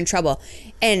 Ooh, you're in trouble.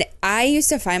 And I used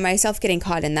to find myself getting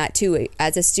caught in that too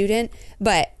as a student,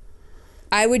 but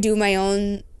I would do my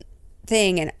own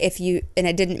thing, and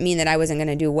it didn't mean that I wasn't going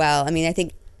to do well. I mean, I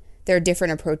think there are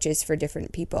different approaches for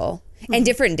different people, and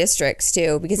different districts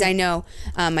too, because I know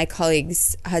my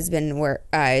colleague's husband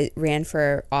ran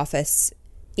for office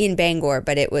in Bangor,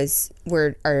 but it was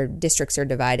where our districts are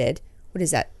divided. What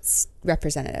is that?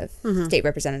 Representative, state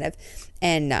representative.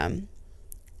 And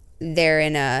they're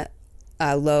in a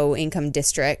low income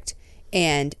district,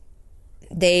 and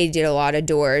they did a lot of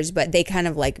doors, but they kind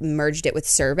of like merged it with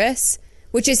service,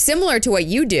 which is similar to what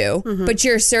you do, but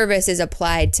your service is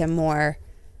applied to more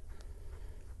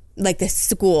like the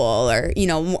school, or, you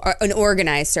know, an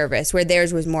organized service, where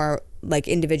theirs was more like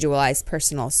individualized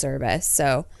personal service.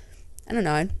 So I don't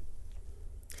know.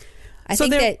 I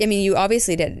think that, I mean, you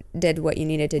obviously did what you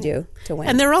needed to do to win.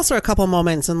 And there were also a couple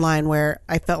moments in line where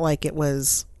I felt like I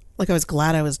was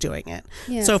glad I was doing it.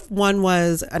 Yeah. So one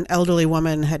was an elderly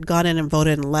woman had gone in and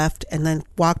voted and left, and then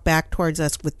walked back towards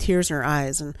us with tears in her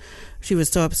eyes. And she was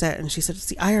so upset. And she said, it's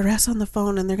the IRS on the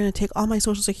phone, and they're going to take all my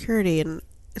Social Security. And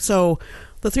so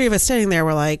the three of us sitting there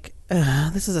were like,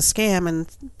 this is a scam. And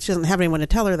she doesn't have anyone to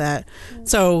tell her that. Mm-hmm.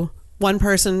 So one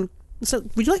person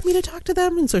said, would you like me to talk to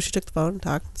them? And so she took the phone and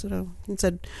talked and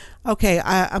said, okay,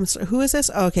 I'm sorry, who is this?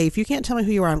 Oh, okay, if you can't tell me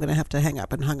who you are, I'm going to have to hang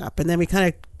up, and hung up. And then we kind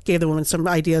of gave the woman some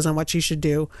ideas on what she should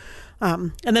do.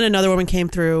 And then another woman came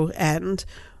through and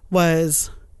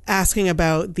was asking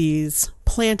about these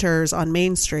planters on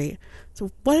Main Street.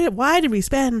 So why did we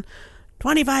spend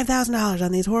 $25,000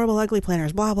 on these horrible, ugly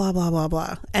planters? Blah, blah, blah, blah,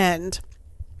 blah. And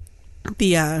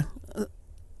the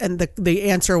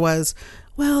answer was,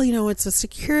 well, you know, it's a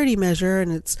security measure,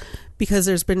 and it's because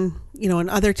there's been, you know, in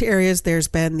other areas, there's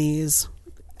been these,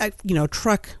 you know,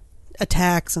 truck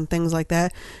attacks and things like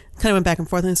that. Kind of went back and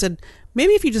forth, and said,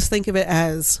 maybe if you just think of it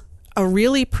as a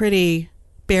really pretty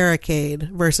barricade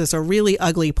versus a really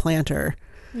ugly planter,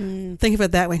 think of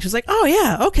it that way. She's like, oh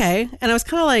yeah, okay. And I was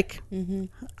kind of like,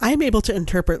 I'm able to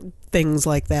interpret things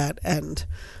like that. And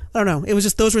I don't know, it was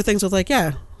just, those were things with like,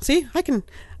 yeah, see,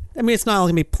 I mean, it's not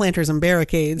going to be planters and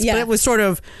barricades, but it was sort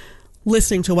of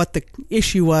listening to what the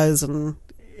issue was. And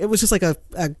it was just like a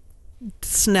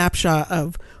snapshot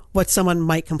of what someone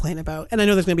might complain about. And I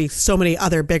know there's going to be so many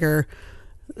other bigger,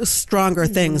 stronger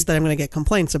things that I'm going to get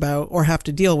complaints about or have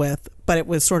to deal with. But it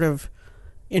was sort of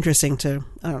interesting to,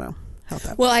 I don't know, help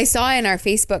out. Well, I saw in our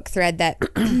Facebook thread that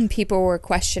people were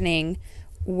questioning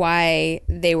why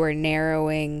they were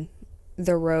narrowing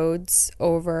the roads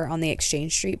over on the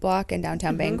Exchange Street block in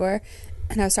downtown Bangor.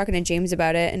 And I was talking to James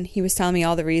about it, and he was telling me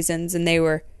all the reasons, and they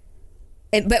were...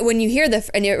 But when you hear the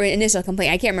initial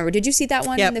complaint, I can't remember. Did you see that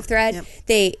one in the thread?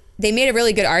 Yep. They made a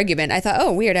really good argument. I thought,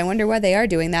 oh, weird. I wonder why they are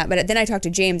doing that. But then I talked to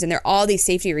James, and there are all these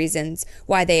safety reasons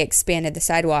why they expanded the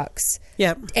sidewalks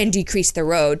and decreased the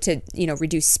road to,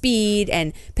 reduce speed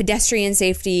and pedestrian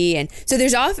safety. And so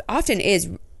there's often is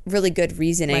really good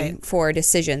reasoning for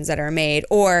decisions that are made,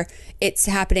 or it's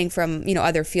happening from,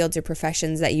 other fields or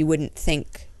professions that you wouldn't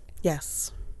think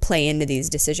play into these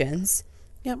decisions.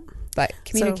 Yep. But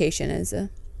communication is a...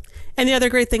 And the other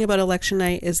great thing about election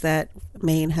night is that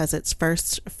Maine has its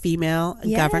first female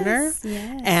governor.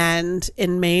 Yes. And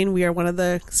in Maine, we are one of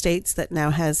the states that now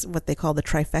has what they call the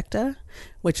trifecta,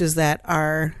 which is that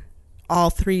all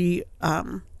three,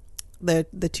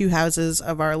 the two houses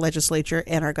of our legislature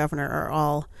and our governor are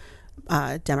all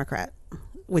Democrat,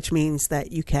 which means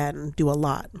that you can do a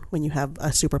lot when you have a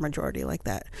supermajority like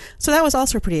that. So that was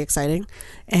also pretty exciting.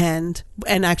 And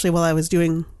actually, while I was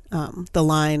doing the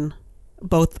line,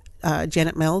 both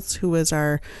Janet Mills, who was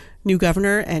our new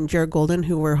governor, and Jared Golden,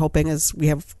 who we're hoping is, we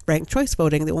have ranked choice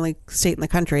voting, the only state in the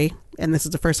country, and this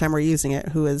is the first time we're using it,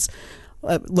 who is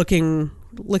looking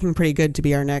pretty good to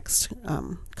be our next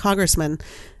congressman.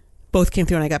 Both came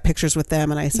through, and I got pictures with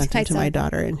them, and I sent them to my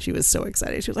daughter, and she was so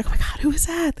excited. She was like, oh my God, who is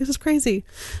that? This is crazy.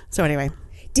 So anyway.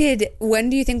 When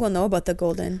do you think we'll know about the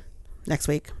Golden? Next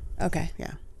week. Okay.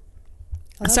 Yeah.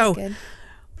 Well, so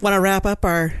want to wrap up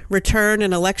our return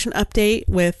and election update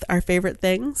with our favorite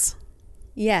things?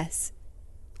 Yes.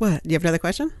 What? Do you have another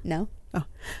question? No. Oh,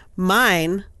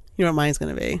 mine. You know what mine's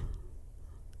going to be?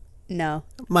 No.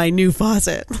 My new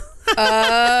faucet.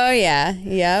 Oh, yeah.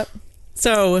 Yep.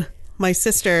 So my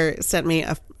sister sent me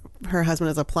her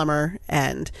husband is a plumber,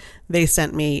 and they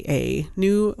sent me a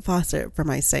new faucet for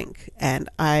my sink, and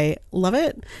I love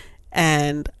it.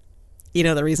 And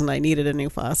the reason I needed a new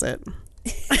faucet.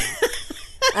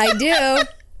 I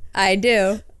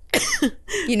do.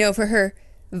 For her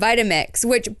Vitamix,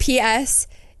 which P.S.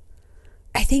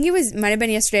 I think might have been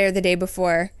yesterday or the day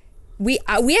before. We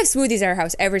have smoothies at our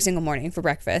house every single morning for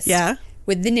breakfast. Yeah.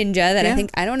 With the Ninja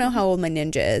that I don't know how old my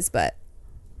Ninja is, but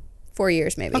 4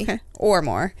 years maybe. Okay. Or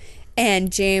more.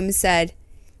 And James said,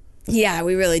 yeah,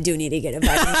 we really do need to get a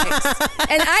Vitamix.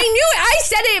 And I knew it. I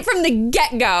said it from the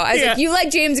get-go. I was like, you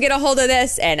let James get a hold of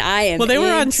this, and I am. Well, they were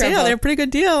on trouble. sale. They're a pretty good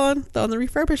deal on the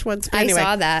refurbished ones. But anyway. I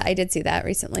saw that. I did see that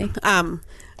recently.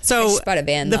 So I just bought a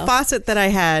band, the faucet that I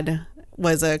had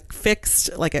was a fixed,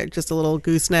 just a little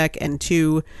gooseneck and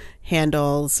two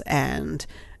handles, and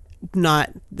I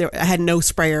had no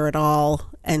sprayer at all,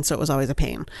 and so it was always a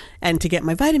pain. And to get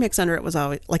my Vitamix under it was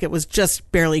always it was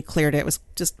just barely cleared. It was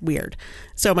just weird.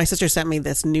 So my sister sent me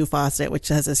this new faucet, which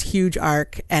has this huge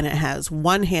arc, and it has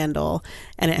one handle,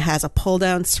 and it has a pull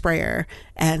down sprayer.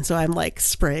 And so I'm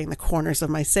spraying the corners of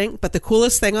my sink. But the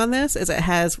coolest thing on this is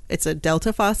it's a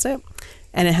Delta faucet,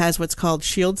 and it has what's called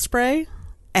shield spray,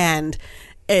 and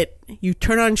you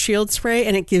turn on shield spray,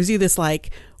 and it gives you this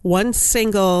one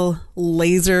single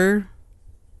laser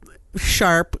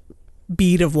sharp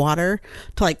bead of water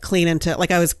to clean into,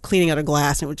 I was cleaning out a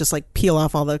glass, and it would just peel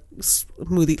off all the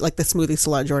smoothie, the smoothie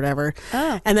sludge or whatever.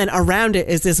 Oh. And then around it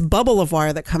is this bubble of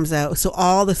water that comes out. So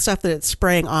all the stuff that it's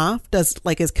spraying off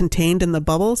is contained in the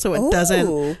bubble, so it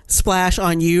doesn't splash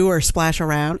on you or splash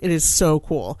around. It is so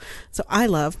cool. So I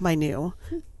love my new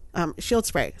shield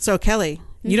spray. So Kelly,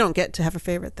 you don't get to have a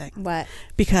favorite thing. What?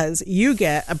 Because you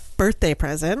get a birthday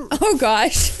present. Oh,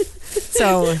 gosh.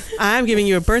 So I'm giving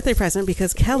you a birthday present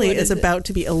because Kelly is about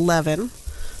to be 11.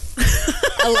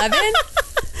 11?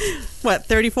 What,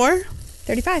 34?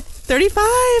 35. 35?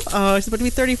 Oh, she's about to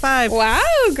be 35. Wow,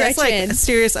 Gretchen. That's a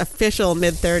serious official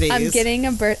mid-30s. I'm getting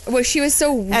a Well, she was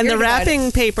so weird. And the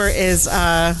wrapping paper is...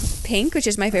 pink, which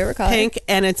is my favorite color. Pink,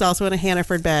 and it's also in a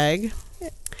Hannaford bag.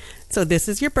 So this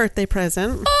is your birthday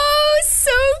present. Oh,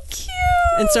 so cute.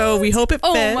 And so we hope it fits.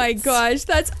 Oh my gosh,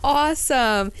 that's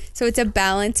awesome. So it's a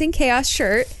Balance in Chaos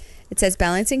shirt. It says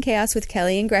Balance in Chaos with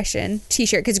Kelly and Gretchen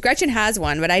t-shirt, because Gretchen has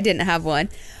one, but I didn't have one.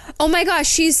 Oh my gosh,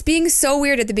 she's being so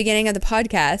weird at the beginning of the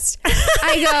podcast.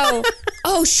 I go,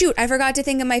 oh shoot, I forgot to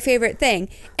think of my favorite thing.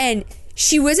 And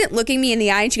she wasn't looking me in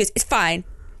the eye, and she goes, it's fine.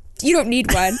 You don't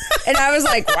need one. And I was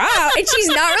like, wow. And she's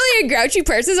not really a grouchy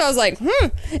person, so I was like,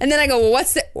 And then I go,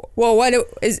 well, what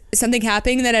is something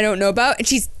happening that I don't know about? And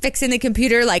she's fixing the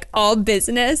computer all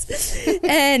business.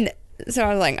 And so I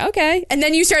was like, okay. And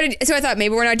then you started, so I thought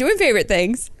maybe we're not doing favorite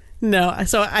things. No,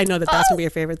 so I know that's going to be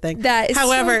your favorite thing. That is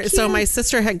However, so my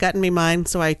sister had gotten me mine,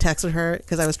 so I texted her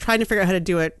because I was trying to figure out how to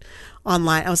do it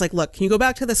online. I was like, look, can you go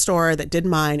back to the store that did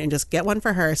mine and just get one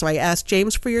for her? So I asked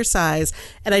James for your size,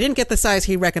 and I didn't get the size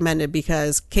he recommended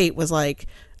because Kate was like,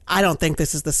 I don't think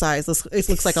this is the size. It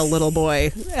looks like a little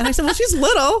boy. And I said, well, she's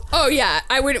little. Oh yeah,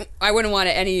 I wouldn't want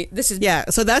it any. This is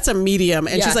So that's a medium,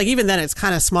 and she's like, even then, it's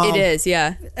kind of small. It is,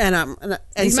 yeah. And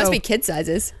these must be kid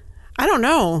sizes. I don't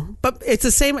know, but it's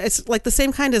the same. It's like the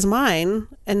same kind as mine,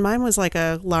 and mine was like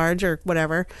a large or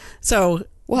whatever. So.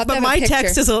 But my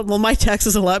text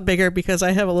is a lot bigger because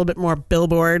I have a little bit more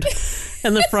billboard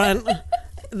in the front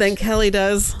than Kelly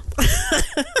does.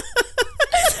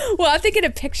 We'll have to get a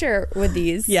picture with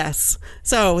these. Yes.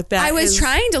 So I was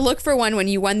trying to look for one when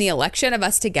you won the election of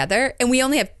us together, and we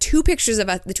only have 2 pictures of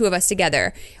us, the 2 of us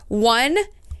together. One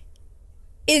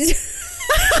is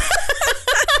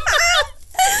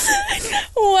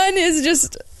one is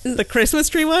just the Christmas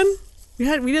tree one.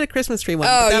 We did a Christmas tree one.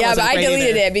 Oh, but I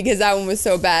deleted it because that one was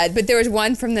so bad. But there was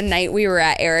one from the night we were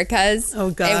at Erica's. Oh,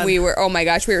 God. And we were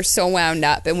so wound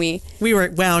up. And we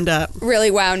were wound up. Really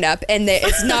wound up. And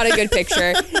it's not a good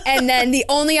picture. And then the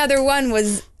only other one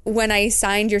was when I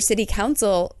signed your city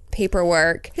council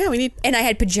paperwork. Yeah, and I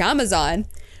had pajamas on.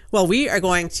 Well, we are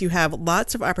going to have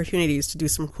lots of opportunities to do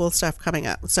some cool stuff coming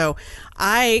up. So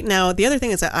now the other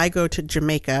thing is that I go to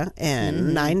Jamaica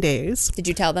in 9 days. Did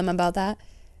you tell them about that?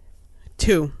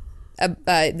 2.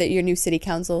 Your new city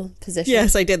council position?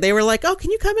 Yes, I did. They were like, oh, can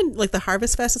you come in? Like the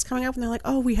Harvest Fest is coming up. And they're like,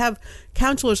 oh, we have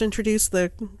councilors introduce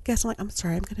the guests. I'm like, I'm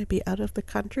sorry, I'm going to be out of the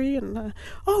country. And,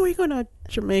 are you going to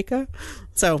Jamaica?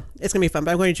 So it's going to be fun. But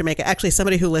I'm going to Jamaica. Actually,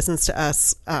 somebody who listens to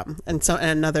us in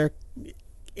another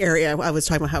area, I was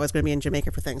talking about how I was going to be in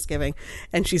Jamaica for Thanksgiving.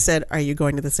 And she said, are you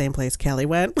going to the same place Kelly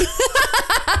went?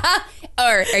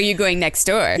 Or are you going next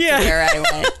door to where I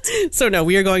went? So no,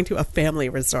 we are going to a family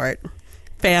resort.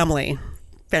 Family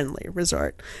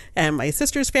resort, and my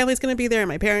sister's family is going to be there, and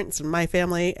my parents and my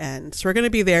family, and so we're going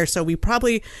to be there. So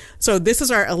this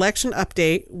is our election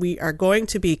update. We are going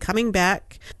to be coming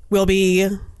back. We'll be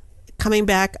coming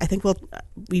back. I think I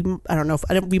don't know if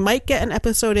we might get an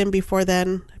episode in before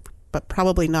then, but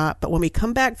probably not. But when we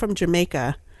come back from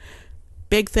Jamaica,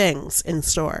 big things in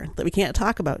store that we can't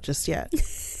talk about just yet.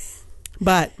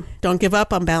 But don't give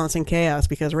up on Balancing Chaos,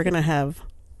 because we're going to have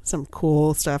some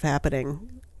cool stuff happening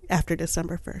after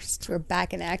December 1st. We're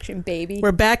back in action, baby.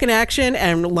 We're back in action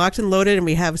and locked and loaded, and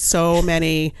we have so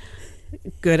many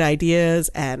good ideas,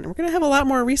 and we're going to have a lot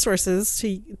more resources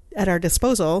at our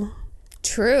disposal.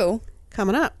 True.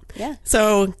 Coming up. Yeah.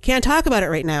 So can't talk about it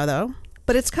right now, though,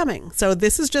 but it's coming. So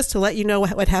this is just to let you know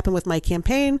what happened with my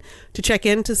campaign, to check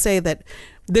in, to say that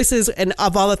this is, and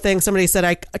of all the things, somebody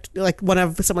said,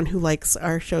 someone who likes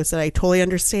our show said, I totally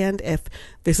understand if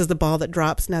this is the ball that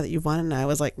drops now that you've won. And I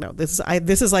was like, no, this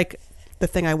is like the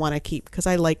thing I want to keep, because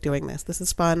I like doing this. This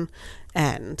is fun,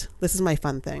 and this is my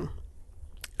fun thing.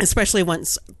 Especially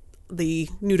once the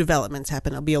new developments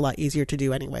happen, it'll be a lot easier to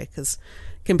do anyway, because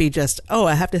it can be just,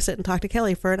 I have to sit and talk to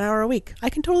Kelly for an hour a week. I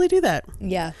can totally do that.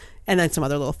 Yeah. And then some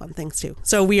other little fun things too.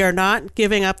 So we are not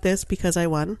giving up this because I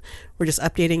won. We're just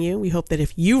updating you. We hope that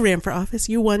if you ran for office,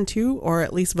 you won too, or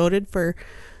at least voted for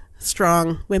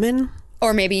strong women.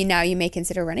 Or maybe now you may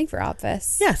consider running for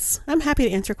office. Yes. I'm happy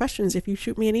to answer questions if you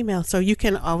shoot me an email. So you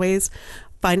can always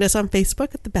find us on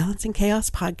Facebook at the Balancing Chaos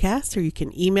Podcast, or you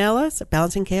can email us at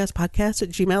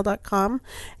balancingchaospodcast@gmail.com.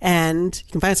 And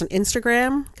you can find us on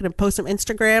Instagram. Going to post some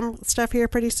Instagram stuff here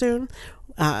pretty soon.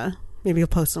 Maybe you'll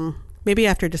post some. Maybe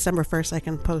after December 1st, I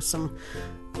can post some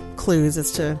clues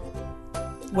as to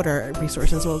what our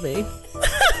resources will be.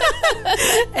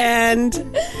 And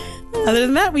other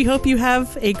than that, we hope you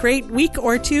have a great week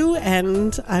or two,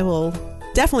 and I will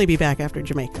definitely be back after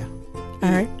Jamaica. All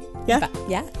right? Yeah?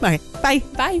 Yeah. All right. Bye.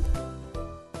 Bye.